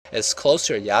is close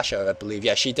to her Yasha, I believe.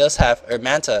 Yeah, she does have her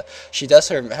Manta. She does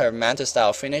her Manta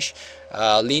style finish.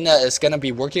 Lina is gonna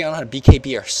be working on her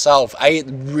BKB herself. I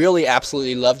really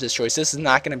absolutely love this choice. This is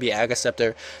not gonna be Aga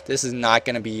Scepter. This is not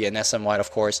gonna be an SM White,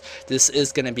 of course. This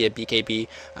is gonna be a BKB.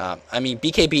 I mean,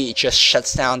 BKB just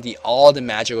shuts down all the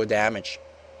magical damage.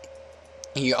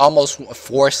 You almost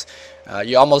force,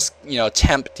 you almost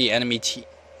tempt the enemy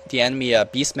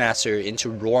Beastmaster into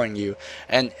roaring you,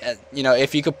 and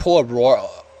if you could pull a roar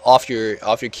off your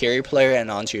carry player and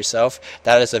onto yourself,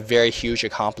 that is a very huge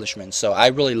accomplishment. So I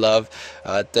really love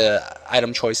the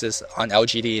item choices on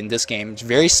LGD in this game. It's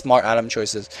very smart item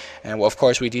choices, and well, of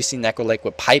course we do see Necrolake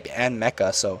with Pipe and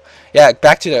Mecha. So yeah,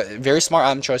 back to the very smart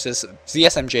item choices.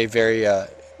 ZSMJ very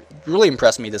really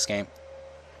impressed me this game.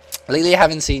 Lately I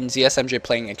haven't seen ZSMJ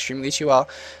playing extremely too well,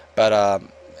 but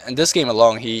in this game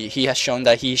alone, he has shown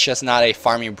that he's just not a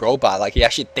farming robot. Like, he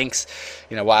actually thinks,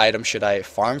 what item should I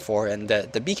farm for? And the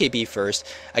BKB first.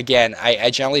 Again, I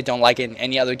generally don't like it in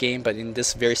any other game, but in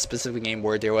this very specific game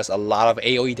where there was a lot of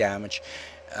AoE damage,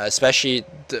 especially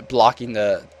blocking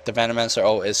the Venomancer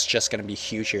ult is just going to be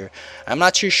huge here. I'm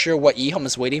not too sure what EHome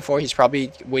is waiting for. He's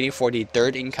probably waiting for the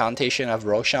third incantation of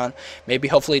Roshan. Maybe,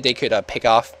 hopefully, they could pick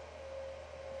off.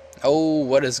 Oh,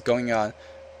 what is going on?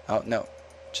 Oh, no.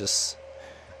 Just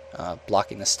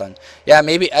blocking the stun. Yeah,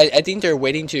 maybe I think they're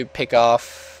waiting to pick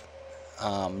off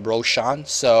Roshan.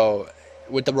 So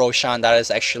with the Roshan, that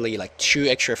is actually like 2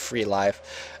 extra free life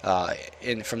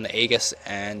from the Aegis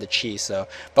and the Chi. So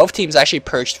both teams actually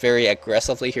purged very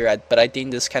aggressively here. But I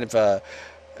think this kind of a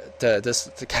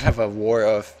kind of a war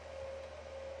of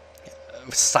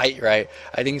sight, right?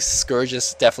 I think Scourge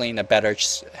is definitely in a better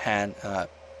hand.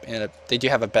 They do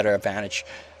have a better advantage,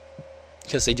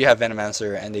 because they do have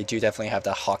Venomancer and they do definitely have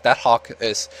that Hawk. That Hawk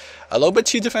is a little bit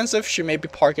too defensive. Should maybe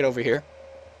park it over here,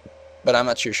 but I'm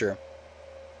not too sure.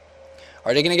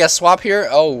 Are they going to get swap here?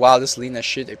 Oh, wow, this Lina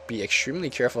should be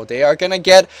extremely careful. They are going to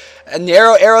get an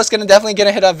arrow. Arrow's going to definitely get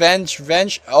a hit on Venge.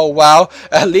 Venge, oh, wow.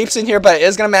 Leaps in here, but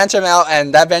is going to manta him out,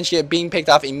 and that Venge being picked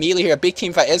off immediately here. A big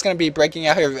team fight is going to be breaking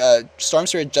out here. Storm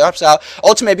Spirit drops out.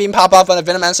 Ultimate beam pop off on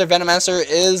the Venomancer. Venomancer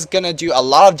is going to do a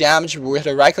lot of damage with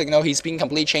a right click. No, he's being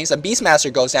completely changed. The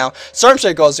Beastmaster goes down. Storm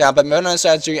Spirit goes down, but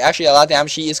Venomancer is doing actually a lot of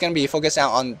damage. He is going to be focused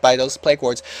out on by those plague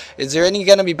wards. Is there any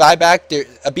going to be buyback?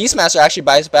 A Beastmaster actually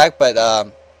buys back, but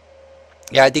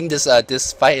yeah, I think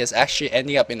this fight is actually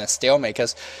ending up in a stalemate,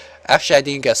 because actually I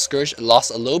think Scourge lost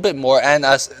a little bit more, and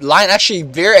Lion actually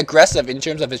very aggressive in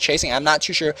terms of his chasing. I'm not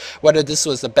too sure whether this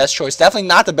was the best choice. Definitely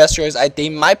not the best choice. They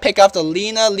might pick off the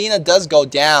Lina. Lina does go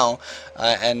down,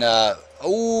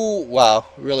 oh wow,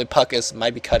 really Puck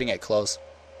might be cutting it close.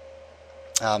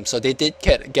 So they did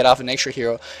get off an extra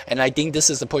hero, and I think this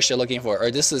is the push they're looking for,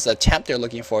 or this is the attempt they're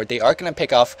looking for. They are going to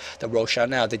pick off the Roshan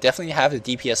now. They definitely have the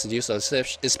DPS to do so,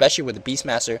 especially with the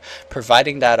Beastmaster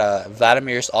providing that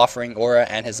Vladimir's offering aura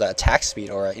and his attack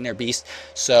speed aura, Inner Beast.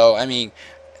 So I mean,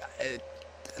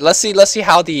 let's see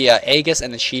how the Aegis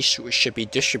and the Chi should be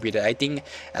distributed. I think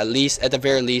at the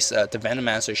very least, the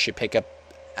Venomancer should pick up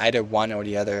either one or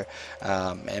the other,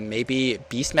 and maybe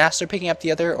Beastmaster picking up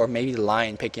the other, or maybe the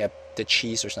Lion picking up the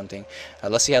cheese or something.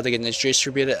 Let's see how they get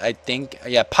distributed. I think,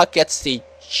 yeah, Puck gets the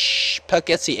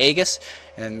Aegis,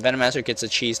 and Venomancer gets the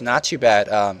cheese. Not too bad.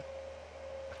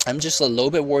 I'm just a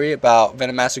little bit worried about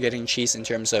Venomancer getting cheese in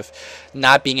terms of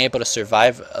not being able to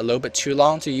survive a little bit too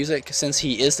long to use it, since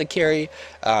he is the carry.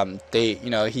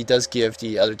 He does give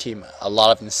the other team a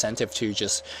lot of incentive to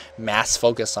just mass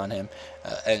focus on him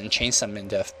and change some in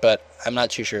depth, but I'm not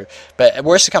too sure. But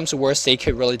worst comes to worst, they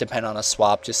could really depend on a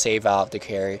swap to save out the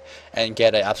carry and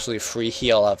get an absolutely free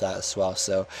heal of that as well.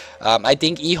 So I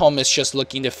think EHome is just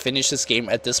looking to finish this game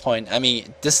at this point. I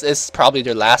mean, this is probably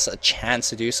their last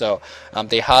chance to do so.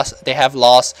 They have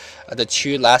lost the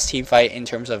 2 last team fight in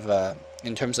terms of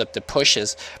the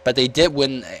pushes, but they did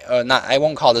win. I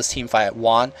won't call this team fight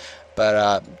won,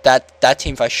 but that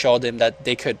team fight showed them that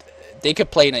they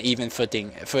could play in an even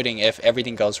footing if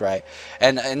everything goes right.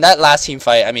 And in that last team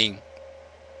fight, I mean,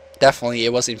 definitely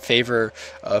it was in favor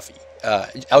of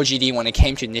LGD when it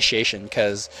came to initiation,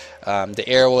 because the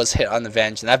arrow was hit on the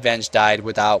Venge, and that Venge died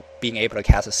without being able to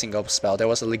cast a single spell. There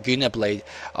was a Laguna Blade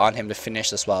on him to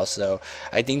finish as well. So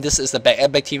I think this is the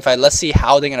epic team fight. Let's see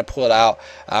how they're going to pull it out.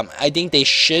 I think they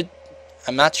should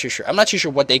I'm not too sure. I'm not too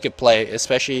sure what they could play,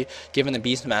 especially given the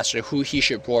Beastmaster, who he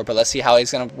should roar. But let's see how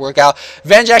he's gonna work out.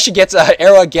 Venge actually gets an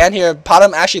arrow again here.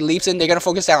 Potom actually leaps in. They're gonna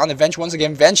focus down on the Venge once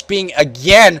again. Venge being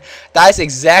again dies the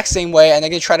exact same way, and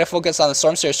they're gonna try to focus on the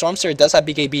Stormster. Stormster does have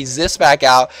BKB, zips back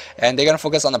out, and they're gonna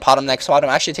focus on the Potom next. Potom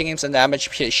actually taking some damage.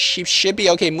 She should be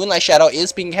okay. Moonlight Shadow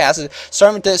is being casted.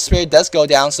 Storm Spirit does go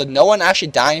down, so no one actually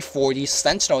dying for the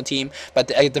Sentinel team. But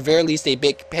at the very least, they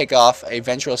pick off a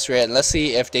Vengeful Spirit. And let's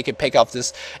see if they can pick off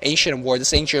this Ancient War.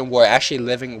 This Ancient War actually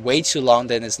living way too long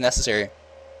than is necessary.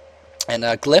 And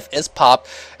Glyph is popped,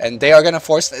 and they are going to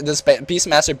force this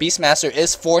Beastmaster. Beastmaster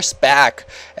is forced back,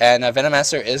 and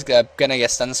Venomancer is going to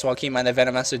get stunned as well. Keep in mind that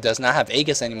Venomancer does not have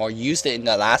Aegis anymore. Used it in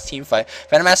the last team fight.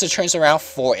 Venomancer turns around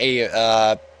for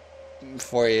a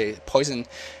poison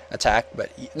attack, but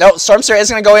no, Stormster is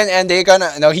gonna go in, and they're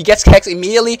gonna he gets Hex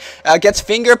immediately, gets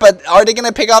Finger, but are they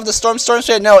gonna pick off the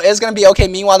Stormster? No, it's gonna be okay.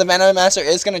 Meanwhile, the Venomancer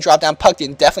is gonna drop down. Puck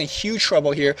in definitely huge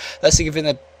trouble here. Let's see if he's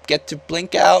gonna get to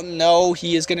blink out. No,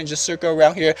 he is gonna just circle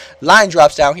around here. Line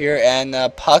drops down here, and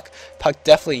Puck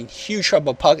definitely in huge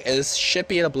trouble. Puck should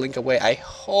be able to blink away. I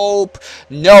hope.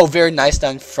 No, very nice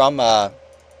done from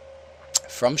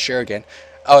Shuriken.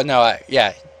 Oh no,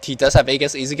 yeah. He does have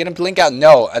Aegis. Is he gonna blink out?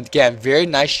 No. Again, very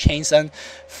nice chain stun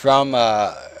from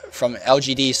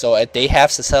LGD. So they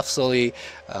have successfully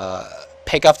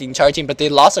pick off the entire team, but they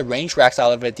lost a range racks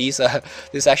out of it.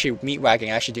 This actually meat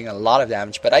racking actually doing a lot of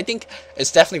damage, but I think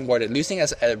it's definitely worth it. Losing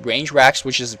as range racks,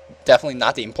 which is definitely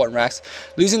not the important racks.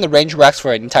 Losing the range racks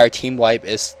for an entire team wipe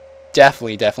is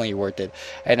definitely worth it.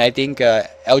 And I think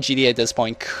LGD at this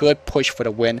point could push for the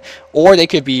win, or they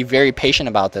could be very patient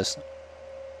about this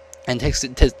and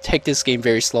take this game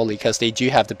very slowly, because they do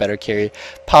have the better carry.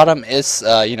 Potom is,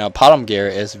 Potom gear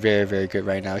is very good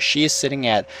right now. She is sitting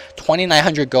at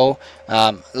 2,900 gold.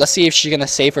 Let's see if she's gonna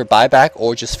save her buyback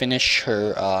or just finish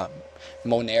her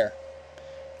Monair.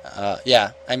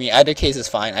 Yeah, I mean, either case is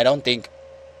fine. I don't think.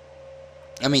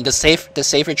 I mean, the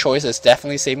safer choice is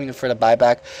definitely saving for the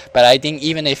buyback. But I think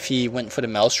even if he went for the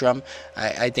Maelstrom,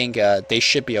 I think they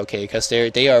should be okay, because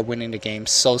they are winning the game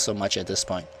so much at this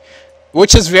point.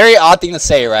 Which is very odd thing to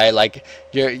say, right? Like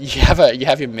you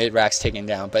have your mid racks taken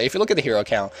down, but if you look at the hero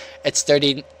count, it's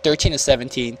 13 to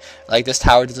 17. Like, this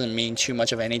tower doesn't mean too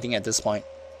much of anything at this point.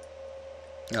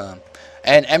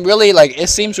 And really, like, it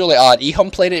seems really odd.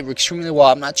 EHome played it extremely well.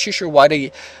 I'm not too sure why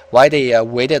they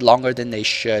waited longer than they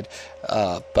should.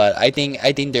 But I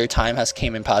think their time has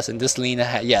came and passed. And this Lina,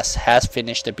 has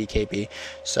finished the BKB,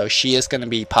 so she is going to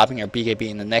be popping her BKB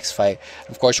in the next fight.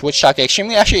 Of course, Woodshaka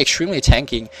extremely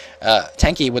tanky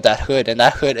with that hood, and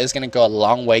that hood is going to go a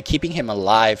long way, keeping him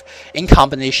alive in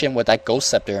combination with that Ghost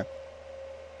Scepter.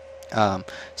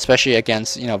 Especially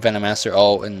against Venomancer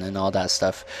ult and all that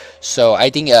stuff. So I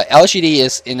think LGD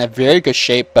is in a very good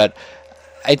shape, but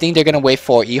I think they're gonna wait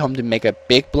for EHome to make a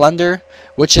big blunder,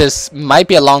 which might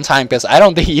be a long time, because I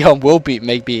don't think EHome will be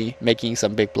making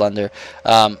some big blunder.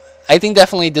 I think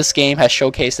definitely this game has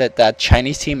showcased that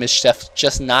Chinese team is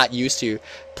just not used to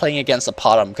playing against a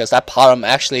Potom, because that Potom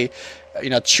actually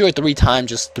 2 or 3 times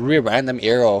just threw a random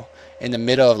arrow in the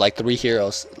middle of like 3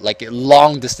 heroes, like a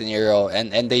long distance arrow,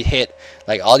 and they hit.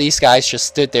 Like, all these guys just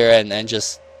stood there and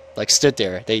just like stood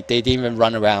there. They didn't even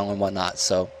run around and whatnot.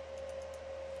 So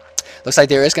looks like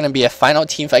there is going to be a final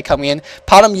team fight coming in.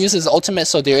 Potom uses ultimate,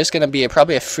 so there is going to be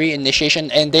probably a free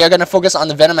initiation, and they are going to focus on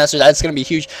the Venomancer. That's going to be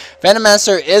huge.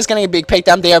 Venomancer is going to get big pick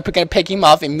down. They are going to pick him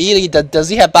off immediately. Does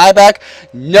he have buyback?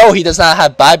 No, he does not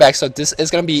have buyback, so this is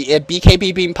going to be it.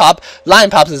 BKB being popped. Lion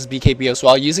pops his BKB as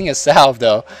well, using his salve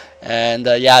though. And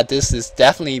yeah, this is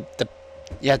definitely the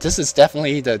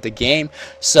game.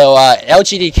 So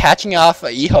LGD catching off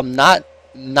EHome,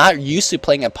 not used to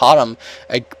playing a Potom.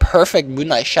 A perfect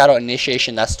Moonlight Shadow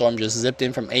initiation. That Storm just zipped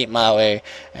in from 8 miles away,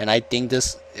 and I think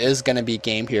this is gonna be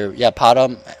game here. Yeah,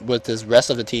 Potom with this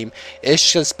rest of the team is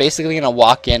just basically gonna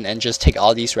walk in and just take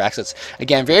all these racks. It's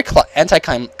again very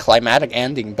anticlimactic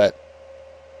ending, but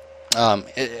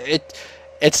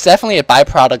it's definitely a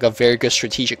byproduct of very good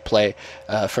strategic play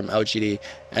from LGD.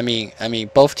 I mean,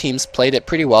 both teams played it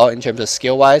pretty well in terms of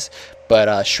skill wise,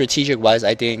 but strategic wise,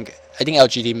 I think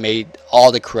LGD made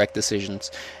all the correct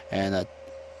decisions, and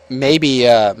maybe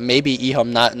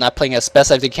EHome not playing as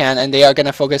best as they can, and they are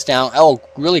gonna focus down. Oh,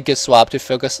 really good swap to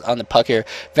focus on the Puck here.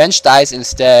 Venge dies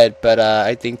instead, but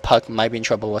I think Puck might be in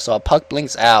trouble as well. Puck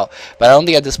blinks out, but I don't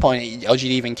think at this point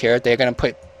LGD even cared. They're gonna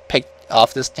pick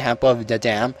off this Tampa of the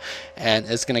Dam, and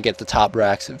it's gonna get the top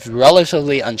racks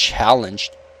relatively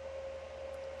unchallenged.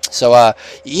 So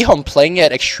EHome playing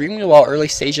it extremely well early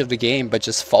stage of the game, but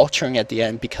just faltering at the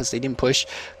end because they didn't push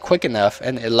quick enough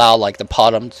and allow like the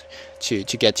bottom to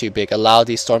get too big, allow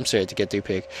the Storm Spirit to get too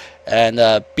big. And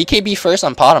BKB first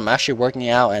on bottom actually working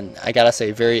out, and I gotta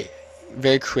say very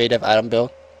creative item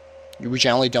build. We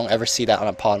generally don't ever see that on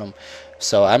a bottom,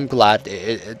 so I'm glad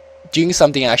doing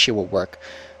something actually will work.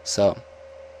 So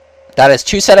that is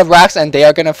 2 set of racks, and they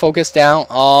are going to focus down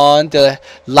on the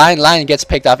line. Lion gets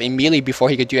picked off immediately before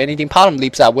he could do anything. Bottom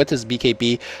leaps out with his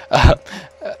BKB.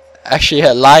 Actually,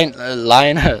 Lion,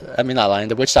 I mean not Lion,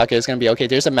 the Witch Stalker is going to be okay.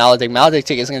 There's a Maledict.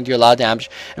 Maledict is going to do a lot of damage.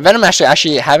 And Venom Master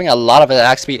actually having a lot of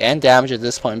attack speed and damage at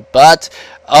this point. But,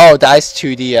 dies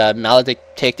to the Maledict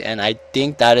ticked, and I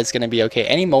think that is going to be okay.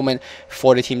 Any moment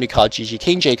for the team to call GG.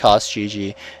 King J calls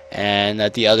GG, and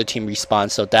the other team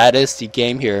responds. So that is the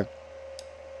game here.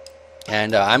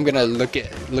 And I'm gonna look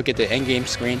at the end game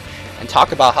screen and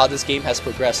talk about how this game has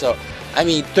progressed. So, I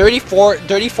mean, 34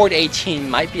 to 18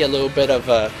 might be a little bit of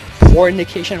a poor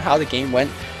indication of how the game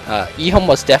went. EHome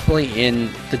was definitely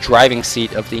in the driving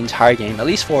seat of the entire game, at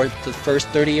least for the first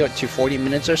 30 to 40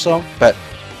 minutes or so. But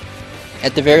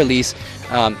at the very least,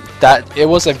 that it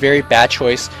was a very bad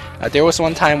choice. There was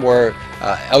one time where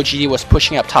LGD was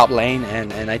pushing up top lane,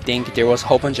 and I think there was a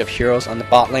whole bunch of heroes on the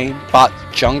bot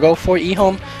jungle for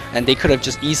EHome, and they could have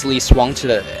just easily swung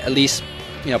to at least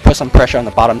put some pressure on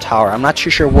the bottom tower. I'm not too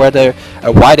sure whether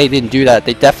why they didn't do that.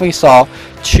 They definitely saw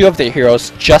 2 of their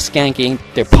heroes just ganking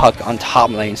their puck on top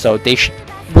lane, so they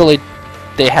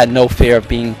had no fear of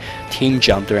being team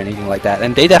jumped or anything like that,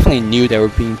 and they definitely knew they were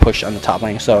being pushed on the top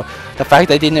lane. So the fact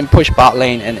that they didn't push bot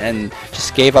lane and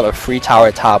just gave up a free tower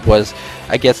at top was,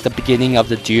 I guess, the beginning of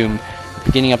the doom, the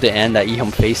beginning of the end that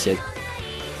EHome faced it.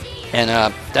 And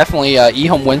definitely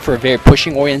EHome went for a very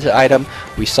pushing oriented item.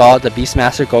 We saw the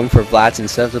Beastmaster going for Vlad's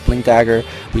instead of the Blink Dagger.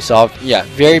 We saw,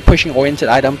 very pushing oriented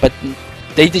item, but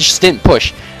they just didn't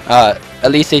push.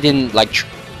 At least they didn't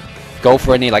go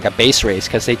for any a base race,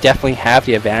 because they definitely have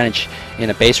the advantage in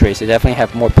a base race. They definitely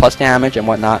have more plus damage and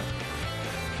whatnot.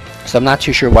 So I'm not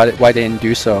too sure why they didn't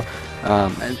do so.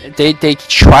 They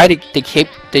try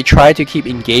to keep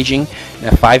engaging in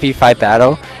a 5v5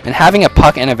 battle, and having a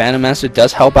puck and a Venomancer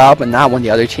does help out, but not when the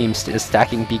other team is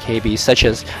stacking BKB, such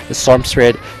as the Storm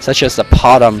Spirit, such as the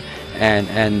Potom,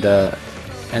 and the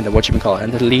whatchamacallit,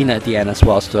 and the Lina at the end as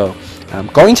well. So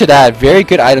going to that, very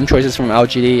good item choices from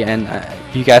LGD, and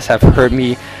you guys have heard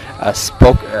me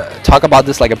talk about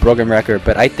this like a broken record,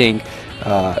 but I think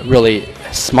really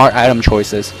smart item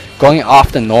choices, going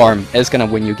off the norm, is going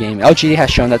to win you game. LGD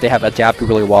has shown that they have adapted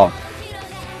really well.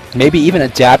 Maybe even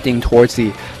adapting towards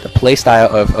the playstyle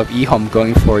of EHome,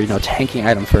 going for tanking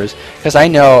item first, because they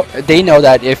know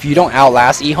that if you don't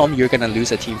outlast EHome, you're going to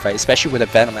lose a team fight, especially with a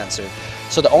Venomancer.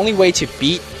 So the only way to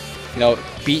beat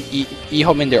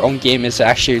EHome in their own game is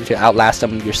actually to outlast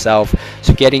them yourself.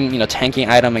 So getting tanking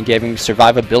item and getting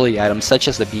survivability items such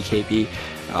as the BKB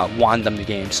won them the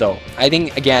game. So I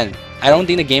think, again, I don't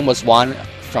think the game was won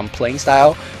from playing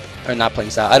style, or not playing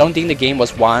style. I don't think the game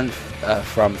was won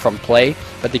from play,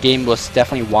 but the game was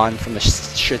definitely won from the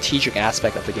strategic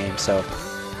aspect of the game. So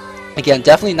again,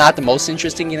 definitely not the most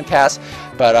interesting in the cast,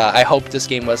 but I hope this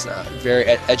game was very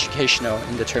educational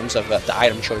in the terms of the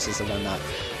item choices and whatnot.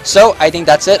 So I think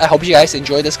that's it. I hope you guys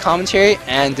enjoyed this commentary,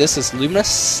 and this is Luminous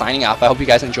signing off. I hope you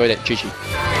guys enjoyed it.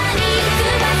 GG.